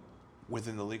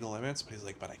within the legal limits, but he's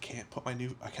like, but I can't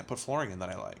put flooring in that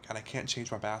I like, and I can't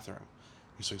change my bathroom.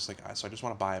 So he's like, so I just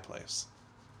want to buy a place.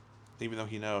 Even though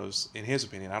he knows, in his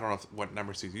opinion, I don't know what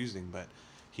numbers he's using, but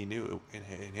he knew in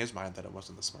his mind that it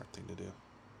wasn't the smart thing to do.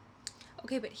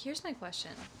 Okay, but here's my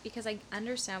question, because I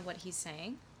understand what he's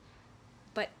saying,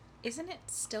 but isn't it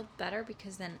still better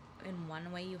because then in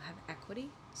one way you have equity,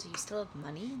 so you still have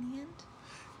money in the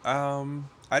end?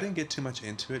 I didn't get too much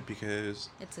into it because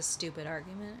It's a stupid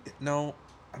argument. no,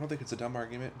 I don't think it's a dumb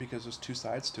argument because there's two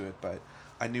sides to it, but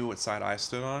I knew what side I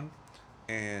stood on,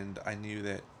 and I knew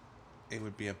that it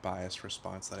would be a biased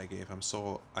response that I gave him,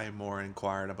 so I more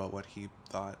inquired about what he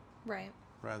thought Right.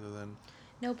 rather than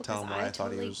No, because tell him why I thought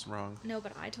totally he was wrong. No,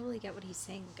 but I totally get what he's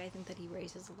saying. Like, I think that he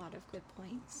raises a lot of good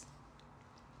points.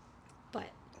 But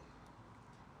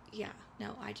yeah,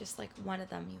 no, I just like one of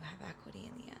them you have equity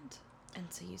in the end. And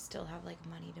so you still have like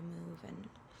money to move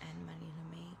and money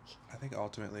to make. I think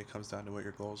ultimately it comes down to what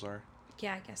your goals are.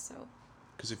 Yeah, I guess so.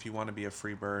 Because if you want to be a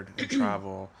free bird and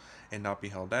travel and not be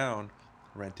held down,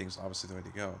 renting's obviously the way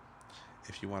to go.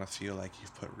 If you want to feel like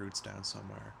you've put roots down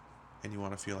somewhere and you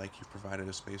want to feel like you've provided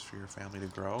a space for your family to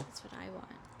grow, That's what I want.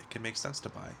 it can make sense to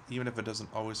buy. Even if it doesn't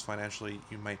always financially,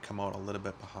 you might come out a little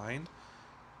bit behind.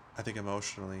 I think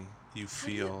emotionally you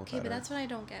feel Okay, better. but that's what I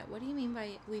don't get. What do you mean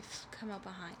by we've come out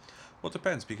behind? Well, it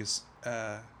depends because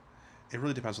it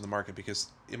really depends on the market because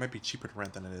it might be cheaper to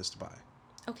rent than it is to buy.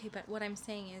 Okay, but what I'm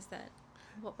saying is that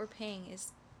what we're paying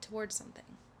is towards something.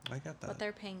 I get that. What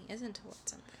they're paying isn't towards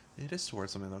something. It is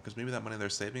towards something though, because maybe that money they're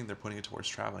saving, they're putting it towards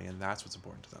traveling, and that's what's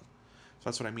important to them. So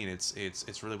that's what I mean. It's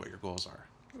really what your goals are.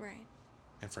 Right.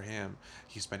 And for him,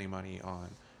 he's spending money on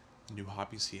new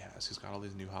hobbies he has. He's got all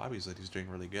these new hobbies that he's doing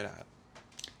really good at.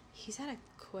 He's had a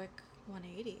quick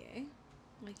 180, eh?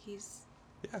 Like he's...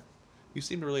 Yeah, he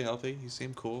seemed really healthy. He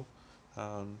seemed cool.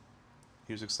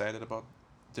 He was excited about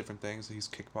different things. He's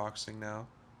kickboxing now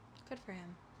Good for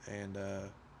him. and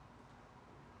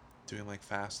doing like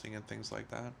fasting and things like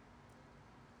that.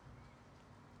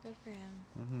 Good for him.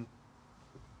 Mm-hmm.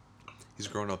 He's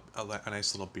grown up a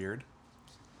nice little beard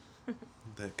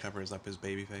that covers up his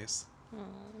baby face. Aww.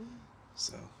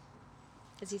 So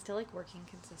Is he still like working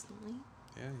consistently?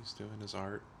 Yeah, he's doing his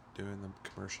art, doing the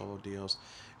commercial deals.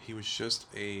 He was just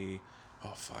a,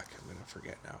 oh fuck, I'm gonna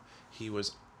forget now. He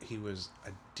was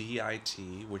a DIT,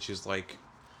 which is like,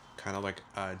 kind of like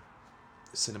a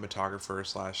cinematographer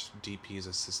slash DP's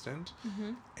assistant,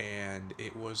 Mm-hmm. and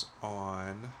it was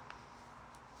on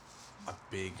a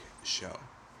big show.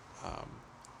 Um,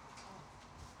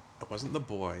 it wasn't The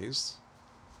Boys.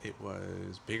 It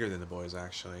was bigger than The Boys,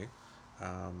 actually.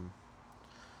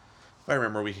 If I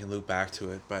remember, we can loop back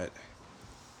to it, but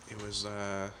it was,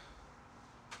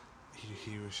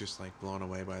 he was just, like, blown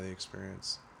away by the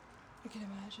experience. I can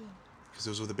imagine. Because it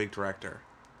was with a big director.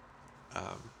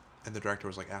 And the director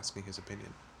was, like, asking his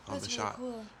opinion on That's the really shot.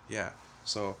 cool. Yeah.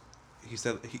 So, he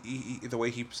said, he the way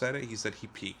he said it, he said he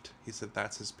peaked. He said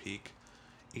that's his peak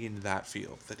in that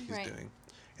field that he's Right. doing.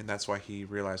 And that's why he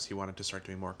realized he wanted to start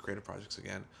doing more creative projects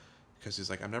again. Because he's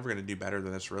like, I'm never going to do better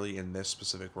than this really in this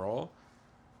specific role.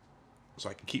 So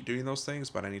I can keep doing those things,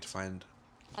 but I need to find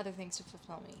Other things to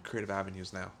fulfill me. creative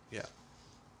avenues now. Yeah.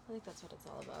 I think that's what it's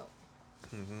all about.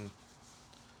 Mm-hmm.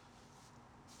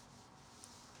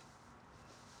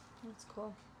 That's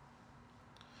cool.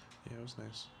 Yeah, it was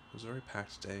nice. It was a very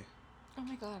packed day. Oh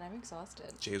my god, I'm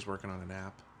exhausted. Jay's working on an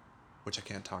app, which I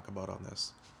can't talk about on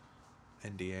this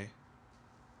NDA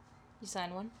You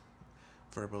signed one?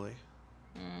 verbally.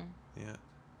 Mm. Yeah.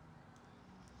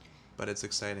 But it's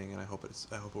exciting, and I hope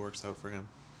it works out for him.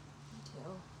 Me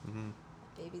too. Mm-hmm.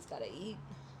 Baby's gotta eat.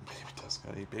 Baby does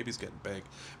got eat. Baby's getting big.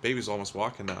 Baby's almost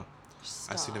walking now.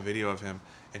 Stop. I seen a video of him,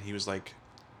 and he was like,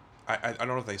 I don't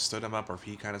know if they stood him up or if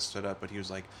he kind of stood up, but he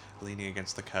was like leaning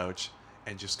against the couch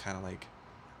and just kind of like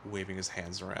waving his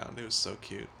hands around. It was so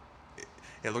cute.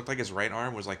 It looked like his right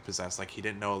arm was like possessed. Like he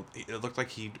didn't know. It looked like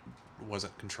he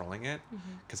wasn't controlling it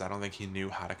because I don't think he knew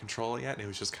how to control it yet. It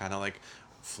was just kind of like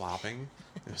flopping.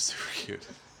 It was super cute.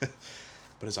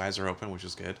 But his eyes are open, which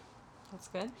is good. That's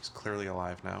good. He's clearly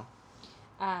alive now.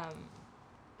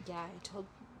 Yeah, I told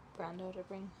Brando to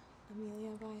bring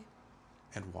Amelia by.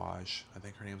 And Waj. I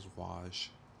think her name's Waj.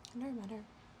 I never met her.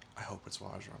 I hope it's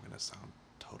Waj or I'm going to sound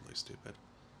totally stupid.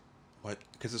 What?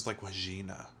 Because it's like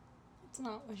Wajina. It's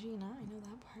not Wajina, I know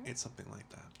that part. It's something like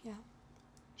that. Yeah.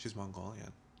 She's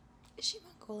Mongolian. Is she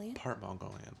Mongolian? Part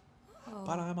Mongolian. Oh.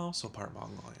 But I'm also part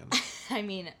Mongolian. I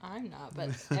mean, I'm not,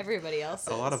 but everybody else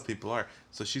is. A lot of people are.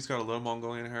 So she's got a little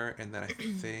Mongolian in her, and then I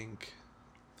think...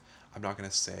 I'm not going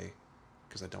to say,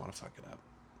 because I don't want to fuck it up.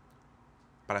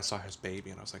 But I saw his baby,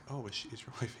 and I was like, oh, is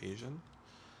your wife Asian?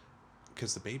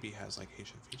 Because the baby has, like,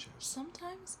 Asian features.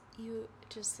 Sometimes you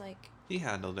just, like... He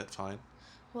handled it fine.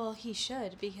 Well, he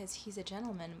should, because he's a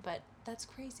gentleman, but that's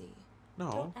crazy.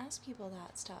 No. Don't ask people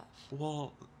that stuff.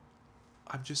 Well,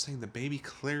 I'm just saying the baby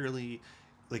clearly...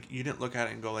 Like, you didn't look at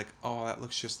it and go, like, oh, that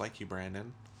looks just like you,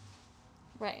 Brandon.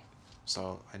 Right.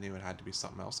 So I knew it had to be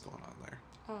something else going on there.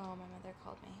 Oh, my mother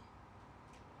called me.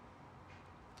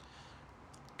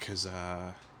 Because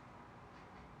a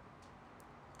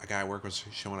guy at work was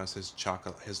showing us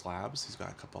his labs. He's got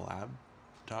a couple lab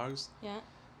dogs. Yeah.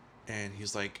 And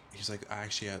he's like,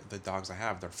 actually, the dogs I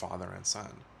have, they're father and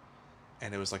son.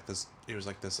 And it was like this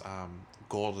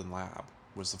golden lab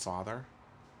was the father.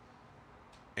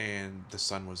 And the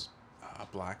son was a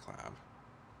black lab.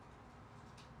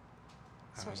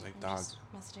 And I was like, I'm dog, just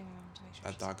messaging my mom to make sure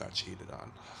that she's dog got okay. cheated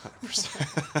on.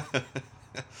 100%.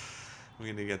 We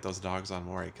need to get those dogs on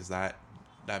Maury, because that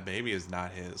baby is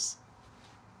not his.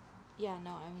 Yeah,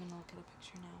 no, I'm gonna look at a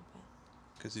picture now, but...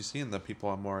 Because you see in the people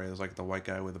on Maury, there's like the white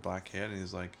guy with the black head, and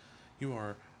he's like, you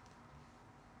are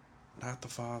not the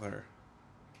father.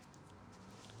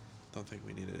 Don't think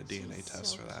we needed a DNA She's test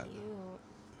so for that. Cute.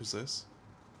 Who's this?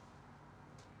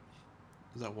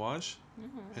 Is that Waj?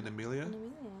 Mm-hmm. And Amelia? And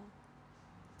Amelia.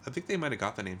 I think they might have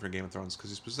got the name from Game of Thrones, because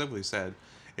he specifically said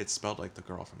it's spelled like the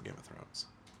girl from Game of Thrones.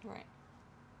 Right.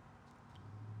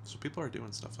 So people are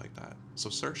doing stuff like that. So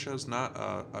Saoirse's not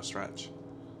a stretch.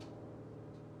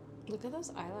 Look at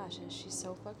those eyelashes. She's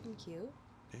so fucking cute.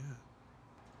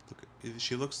 Yeah.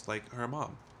 She looks like her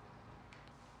mom.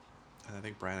 And I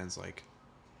think Brandon's like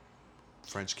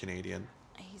French Canadian.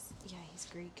 He's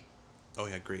Greek. Oh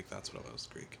yeah, Greek. That's what it was.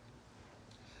 Greek.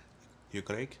 You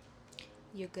Greek?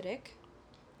 You Greek?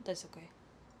 That's okay.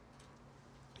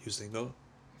 You single?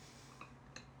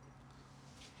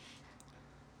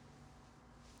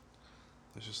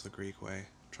 That's just the Greek way.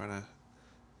 Trying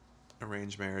to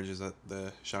arrange marriages at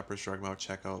the Shoppers Drug Mart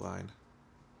checkout line.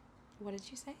 What did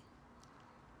you say?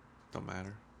 Don't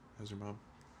matter. How's your mom?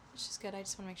 She's good. I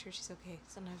just want to make sure she's okay.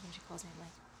 Sometimes when she calls me, I'm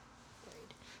like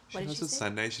worried. She What did knows you it's say?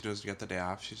 Sunday. She knows you got the day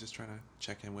off. She's just trying to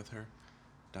check in with her.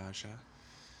 Dasha.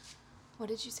 What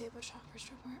did you say about Shoppers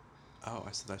Drug Mart? Oh,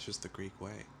 I said that's just the Greek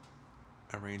way.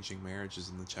 Arranging marriages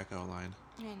in the checkout line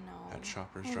I know. at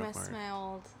Shoppers I Drug miss Mart. my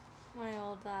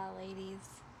old ladies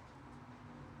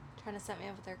trying to set me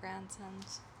up with their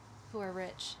grandsons, who are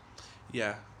rich.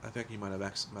 Yeah, I think you might have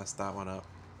messed that one up.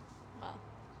 Well,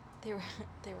 they were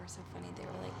they were so funny. They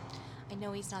were like, I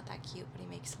know he's not that cute, but he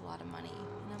makes a lot of money.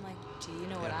 And I'm like, do you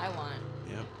know what I want?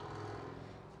 Yep.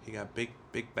 He got big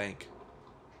bank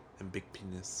and big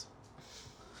penis.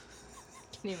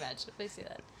 Can you imagine if I see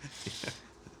that?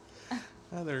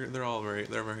 They're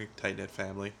a very tight knit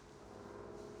family.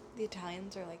 The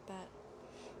Italians are like that.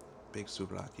 Big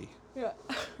souvlaki. Yeah.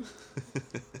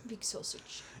 Big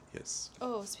sausage. Yes.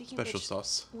 Oh, speaking Special of which,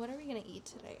 sauce. what are we gonna eat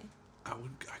today? I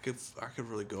could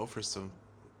really go for some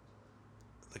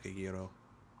like a gyro.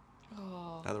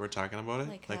 Oh. Now that we're talking about it,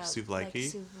 like souvlaki. Like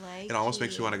souvlaki. It almost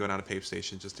makes me want to go down to Pape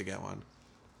Station just to get one.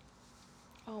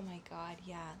 Oh my god,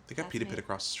 yeah. They got Pita Pit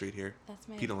across the street here. That's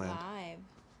my Pita Land. vibe.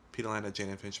 Pita Land at Jane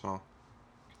and Finch Mall.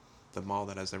 The mall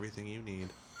that has everything you need.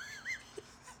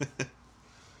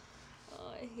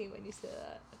 Oh, I hate when you say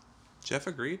that. Jeff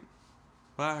agreed.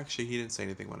 Well, actually, he didn't say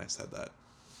anything when I said that.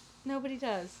 Nobody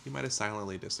does. He might have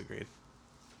silently disagreed.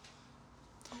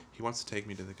 He wants to take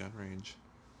me to the gun range.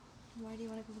 Why do you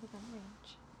want to go to the gun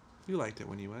range? You liked it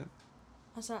when you went.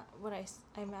 That's not what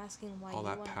I'm asking why All you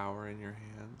that want. power in your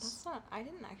hands. That's not. I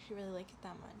didn't actually really like it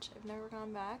that much. I've never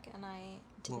gone back, and I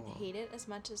didn't Well, hate it as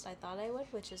much as I thought I would,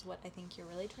 which is what I think you're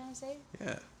really trying to say.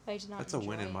 Yeah. I did not. That's a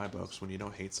win in enjoy my it. books when you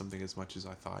don't hate something as much as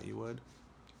I thought you would.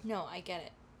 No, I get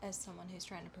it as someone who's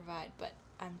trying to provide, but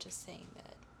I'm just saying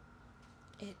that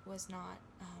it was not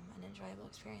an enjoyable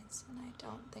experience, and I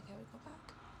don't think I would go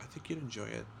back. I think you'd enjoy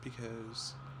it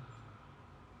because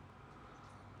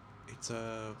it's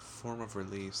a form of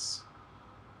release.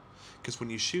 Because when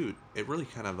you shoot, it really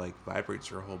kind of like vibrates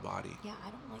your whole body. Yeah, I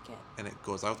don't like it. And it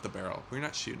goes out the barrel. We're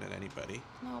not shooting at anybody.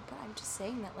 No, but I'm just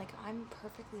saying that, like, I'm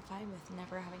perfectly fine with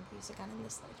never having to use a gun in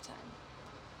this lifetime.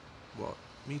 Well,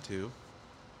 me too.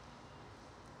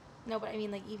 No, but I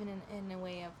mean, like, even in a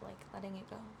way of, like, letting it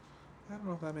go. I don't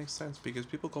know if that makes sense because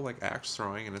people go like axe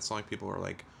throwing and it's not like people are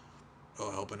like, oh,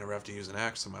 I hope I never have to use an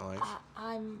axe in my life.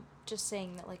 I'm just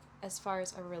saying that, like, as far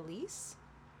as a release,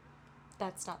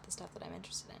 that's not the stuff that I'm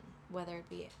interested in. Whether it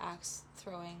be axe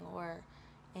throwing or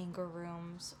anger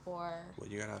rooms or... Well,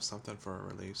 you gotta have something for a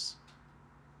release.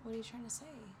 What are you trying to say?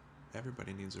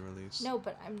 Everybody needs a release. No,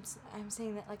 but I'm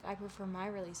saying that, like, I prefer my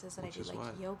releases that Which I do, is like,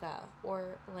 what? yoga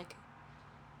or, like,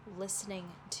 listening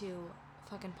to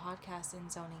fucking podcasts and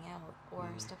zoning out or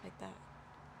stuff like that.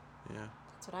 Yeah.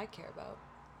 That's what I care about.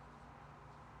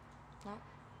 Not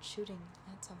shooting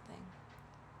at something.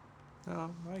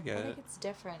 No, I get I think it. it's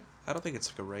different. I don't think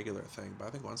it's like a regular thing, but I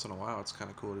think once in a while it's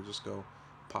kind of cool to just go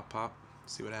pop, pop,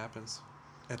 see what happens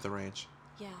at the range.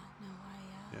 Yeah, no,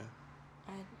 Yeah.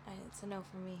 it's a no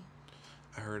for me.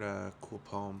 I heard a cool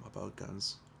poem about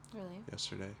guns Really?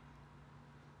 yesterday.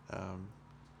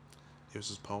 It was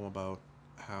this poem about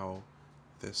how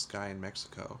this guy in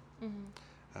Mexico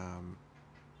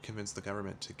convinced the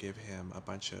government to give him a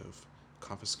bunch of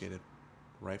confiscated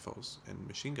rifles and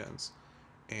machine guns,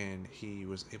 and he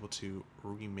was able to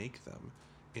remake them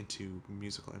into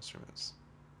musical instruments,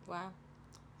 Wow.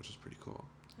 which was pretty cool.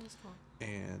 That was cool.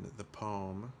 And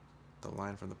the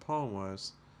line from the poem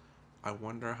was, I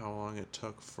wonder how long it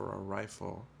took for a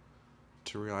rifle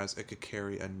to realize it could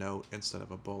carry a note instead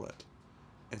of a bullet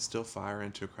and still fire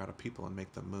into a crowd of people and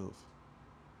make them move.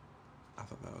 I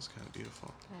thought that was kind of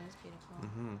beautiful. That is beautiful.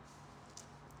 Mm-hmm.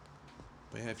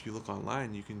 But yeah, if you look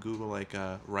online, you can Google like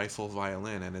a rifle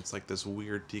violin, and it's like this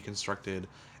weird deconstructed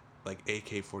like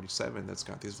AK-47 that's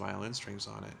got these violin strings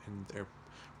on it, and they're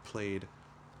played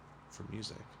for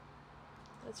music.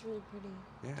 That's really pretty.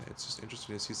 Yeah, it's just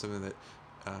interesting to see something that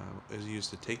is used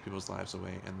to take people's lives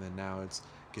away, and then now it's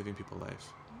giving people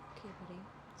life. Okay, buddy.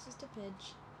 It's just a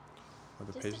pidge. Are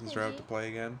the Just a pigeons are out to pidgey. play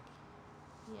again?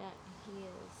 Yeah, he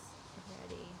is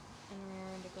ready and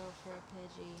raring to go for a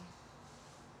pidgey.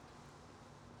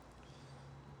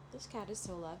 This cat is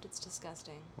so loved, it's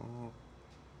disgusting. Oh,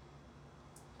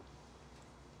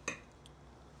 Oh,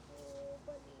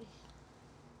 buddy.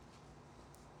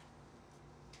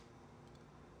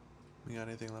 you got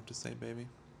anything left to say, baby?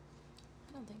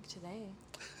 I don't think today.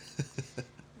 I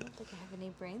don't think I have any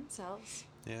brain cells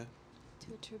Yeah.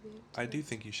 to attribute I to do it.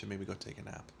 think you should maybe go take a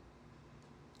nap.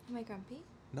 Am I grumpy?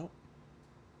 Nope.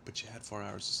 But you had 4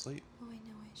 hours of sleep. Oh, I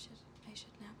know I should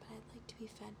nap, but I'd like to be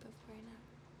fed before I nap.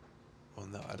 Well,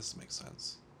 no, that doesn't make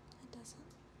sense. It doesn't.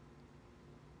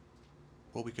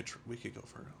 Well, we could go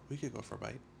for a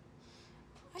bite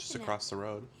I just can across the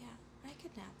road. Yeah, I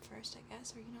could nap first, I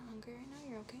guess. Are you not hungry right now?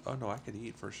 You're okay? Oh no, I could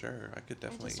eat for sure. I could I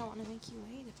definitely. just don't want to make you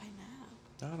wait if I nap.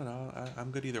 No. I'm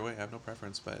good either way. I have no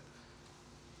preference, but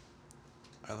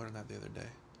I learned that the other day.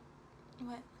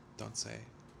 What? Don't say.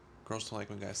 Girls don't like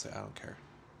when guys say I don't care.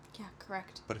 Yeah,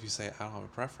 correct. But if you say I don't have a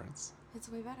preference. It's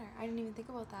way better. I didn't even think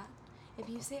about that. If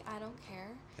you say I don't care,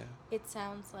 Yeah. it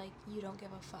sounds like you don't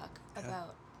give a fuck Yeah.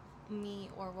 about me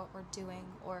or what we're doing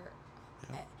or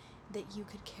Yeah. that you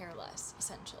could care less,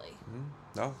 essentially.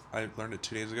 No, I learned it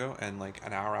 2 days ago, and like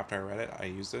an hour after I read it, I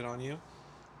used it on you,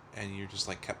 and you just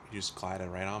like you just glided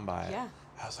right on by it. Yeah.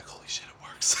 I was like, holy shit, it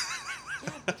works. Yeah,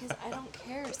 because I don't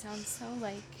care sounds so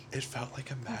like It felt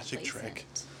like a magic trick.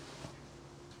 complacent.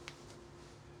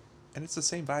 And it's the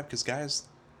same vibe because guys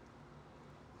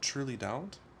truly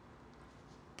don't.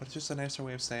 But it's just a nicer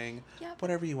way of saying Yeah, but-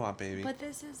 whatever you want, baby. But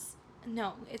this is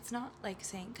no, it's not like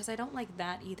saying because I don't like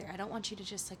that either. I don't want you to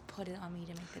just like put it on me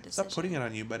to make the decision. It's not putting it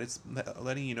on you, but it's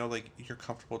letting you know like you're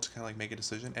comfortable to kind of like make a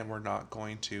decision, and we're not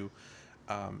going to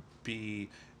be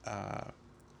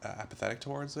apathetic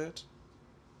towards it.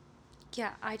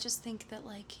 Yeah, I just think that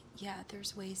like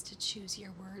there's ways to choose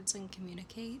your words and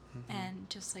communicate, and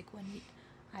just like when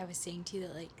I was saying to you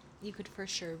that like you could for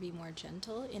sure be more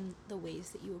gentle in the ways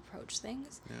that you approach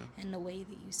things Yeah. and the way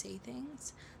that you say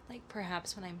things. Like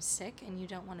perhaps when I'm sick and you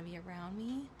don't want to be around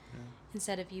me,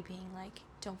 instead of you being like,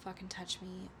 "Don't fucking touch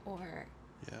me," or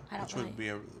Yeah, I don't which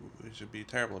really- would should be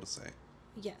terrible to say.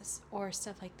 yes, or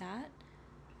stuff like that,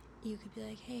 you could be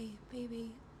like, "Hey,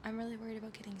 baby, I'm really worried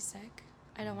about getting sick.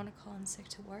 I don't want to call in sick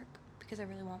to work because I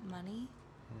really want money.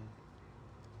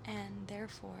 And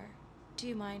therefore, do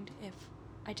you mind if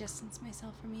I distance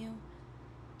myself from you,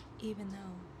 even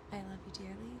though I love you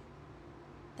dearly?"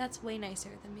 That's way nicer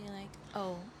than being like,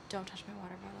 "Oh, don't touch my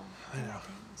water bottle." I or know.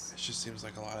 things. It just seems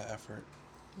like a lot of effort.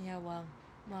 Yeah, well,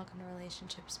 welcome to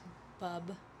relationships,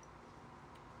 bub.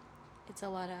 It's a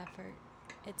lot of effort.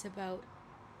 It's about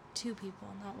two people,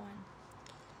 not one.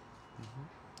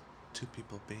 Two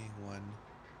people being one.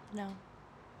 No.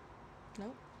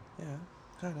 Nope. Yeah,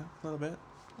 kind of, a little bit.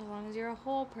 As long as you're a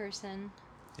whole person.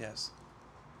 Yes.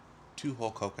 Two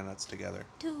whole coconuts together.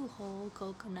 Two whole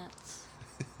coconuts.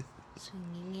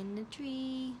 Swinging in the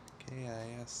tree.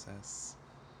 Kissing.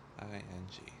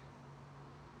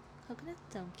 Coconuts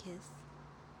don't kiss.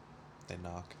 They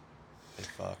knock. They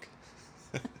fuck.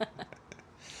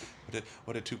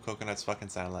 What did two coconuts fucking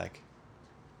sound like?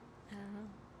 I don't know.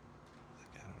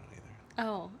 I don't know either.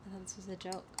 Oh, I thought this was a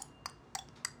joke.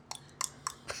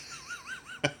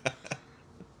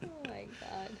 Oh my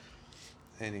god.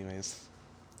 Anyways,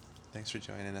 thanks for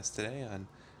joining us today on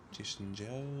Jish and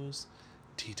Joe's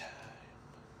Tea Time.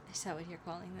 Is that what you're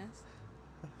calling this?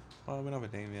 Well, we don't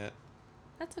have a name yet.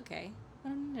 That's okay. I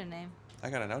don't need a name. I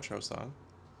got an outro song.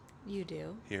 You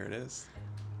do. Here it is.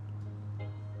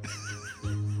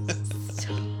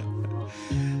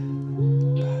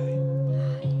 Bye.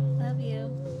 Love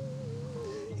you.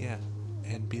 Yeah,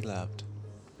 and be loved.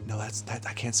 No, that.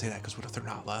 I can't say that because what if they're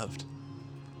not loved?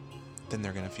 Then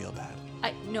they're gonna feel bad.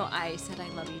 I said I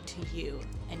love you to you,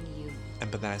 and you.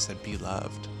 But then I said be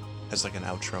loved as like an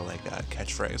outro, like a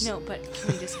catchphrase. No, but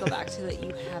can we just go back to that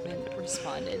you haven't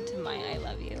responded to my I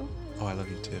love you? Oh, I love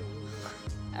you too.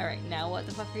 All right, now what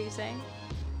the fuck are you saying?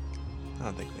 I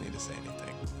don't think we need to say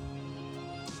anything.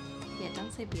 Yeah,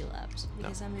 don't say be loved,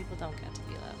 because some people don't get to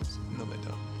be loved. No, they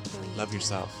don't. So you Love do.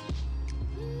 yourself.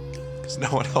 Because no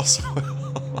one else will.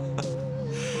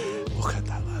 We'll cut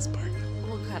that last part.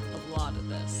 We'll cut a lot of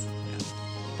this. Yeah.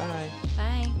 Bye. Bye.